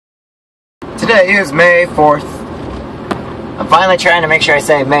Today is May 4th. I'm finally trying to make sure I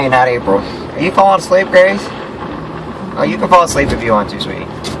say May, not April. Are you falling asleep, Grace? Oh, you can fall asleep if you want to, sweetie.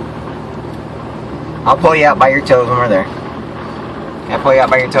 I'll pull you out by your toes when we're there. Can I pull you out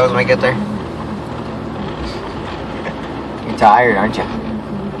by your toes when we get there? You're tired, aren't you?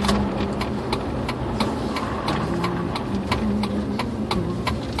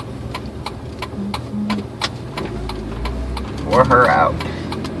 Wore her out.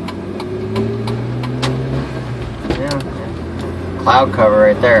 Yeah. Cloud cover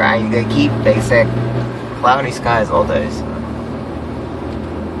right there. They keep basic cloudy skies all day. So.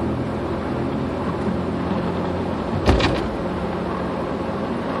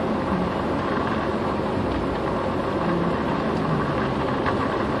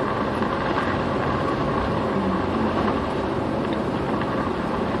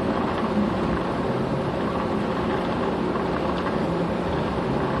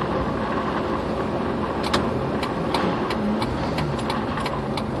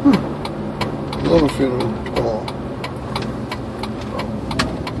 Tall.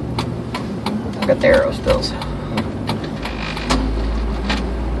 I got the arrow stills.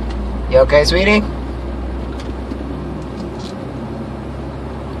 You okay, sweetie? These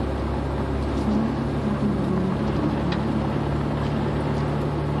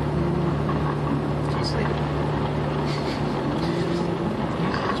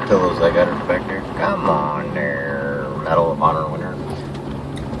pillows I got her back there. Come on there, Medal of Honor winner.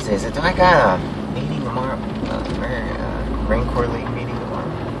 It says, do I got a meeting tomorrow? Marine Corps League meeting tomorrow.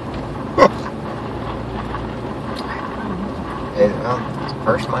 Well, it's the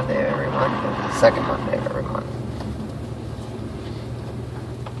first Monday of every month and the second Monday of every month.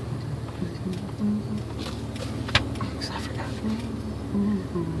 I forgot.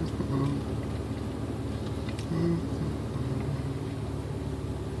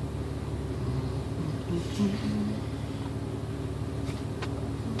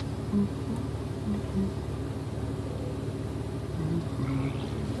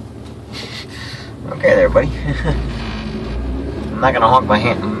 Okay there, buddy. I'm not gonna honk my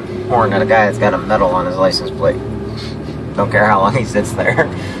horn at a guy that's got a medal on his license plate. Don't care how long he sits there.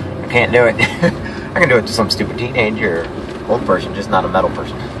 I can't do it. I can do it to some stupid teenager or old person, just not a medal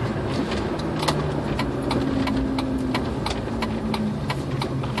person.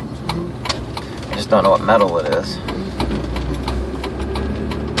 I just don't know what medal it is.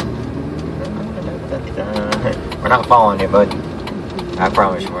 We're not following you, bud. I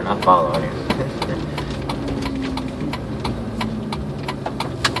promise you, we're not following you.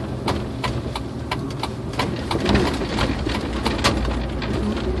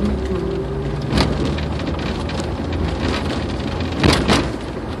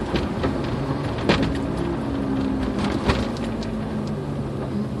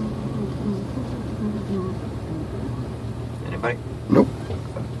 Anybody? Nope.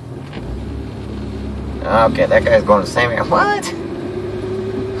 Okay, that guy's going the same way. What?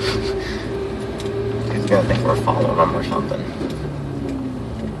 He's gonna think we're following him or something.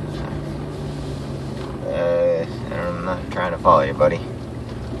 I'm not trying to follow you, buddy.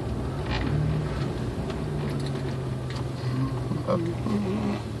 Oh.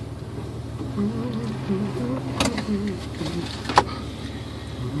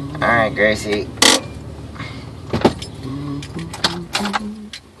 Alright, Gracie.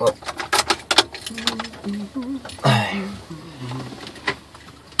 Oh.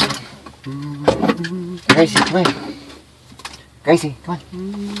 Gracie, come in. Gracie, come on.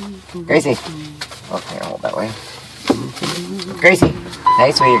 Gracie. Okay, I'll hold that way. Gracie.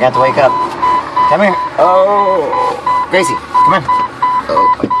 Hey, sweetie, you got to wake up. Come here. Oh. Gracie, come on. Oh,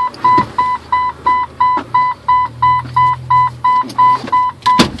 boy.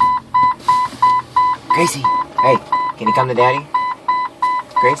 Gracie. Hey, can you come to Daddy?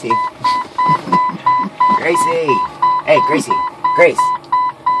 Gracie. Gracie. Hey, Gracie. Grace.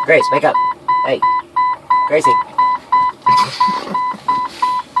 Grace, wake up. Hey. Gracie.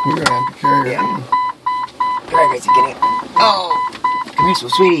 You're gonna have to carry her in. Come here, Gracie, get in. Oh! Come here, so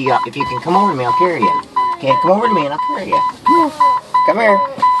sweetie, if you can come over to me, I'll carry you. Okay, come over to me and I'll carry you. Come here,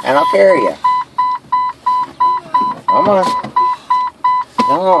 and I'll carry you. Come on.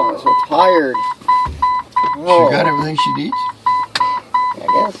 No, I'm so tired. Oh. She got everything she needs? I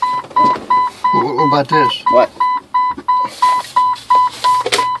guess. What about this? What?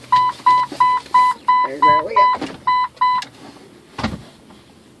 There's where we go.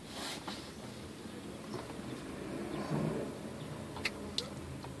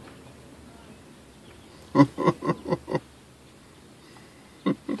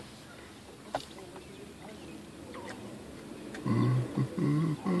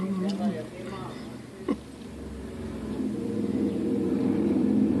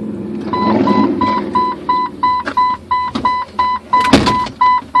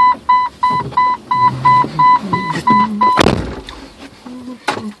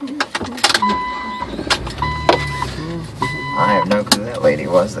 I have no clue who that lady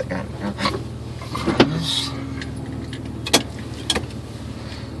was that got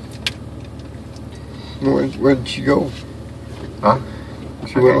Where did she go? Huh?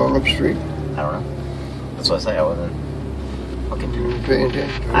 She went on up street. I don't know. That's what I say. I wasn't looking. You were paying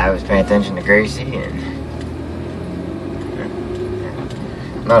attention. I was paying attention to Gracie and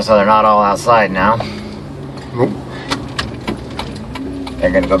notice how they're not all outside now. Nope.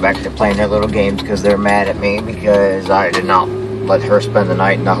 They're gonna go back to playing their little games because they're mad at me because I did not let her spend the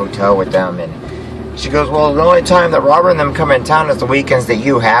night in the hotel with them. And she goes, well, the only time that Robert and them come in town is the weekends that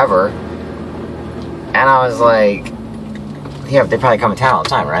you have her. And I was like, yeah, they probably come in town all the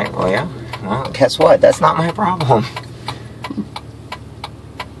time, right? Well, yeah. Well, guess what? That's not my problem.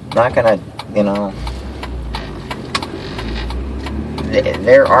 Not gonna, you know,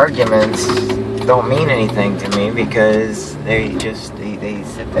 their arguments don't mean anything to me because they just, they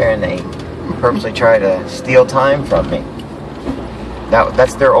sit there and they purposely try to steal time from me.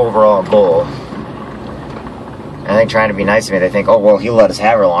 That's their overall goal. And they trying to be nice to me. They think, oh, well, he'll let us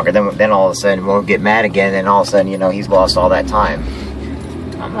have her longer. Then all of a sudden we'll get mad again, and all of a sudden, you know, he's lost all that time.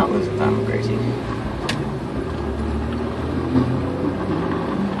 I'm not losing time, I'm crazy.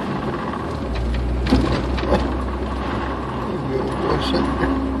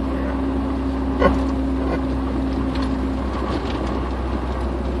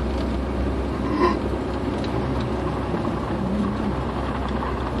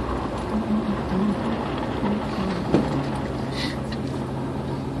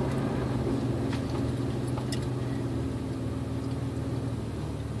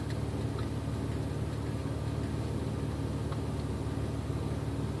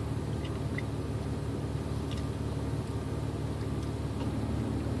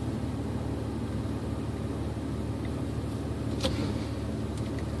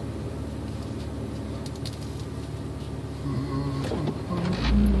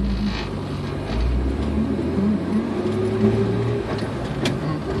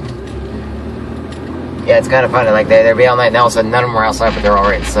 Yeah, it's kind of funny. Like, they'd be all night, and all of a sudden, none of them were outside, but they're all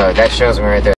right. So that shows me right there.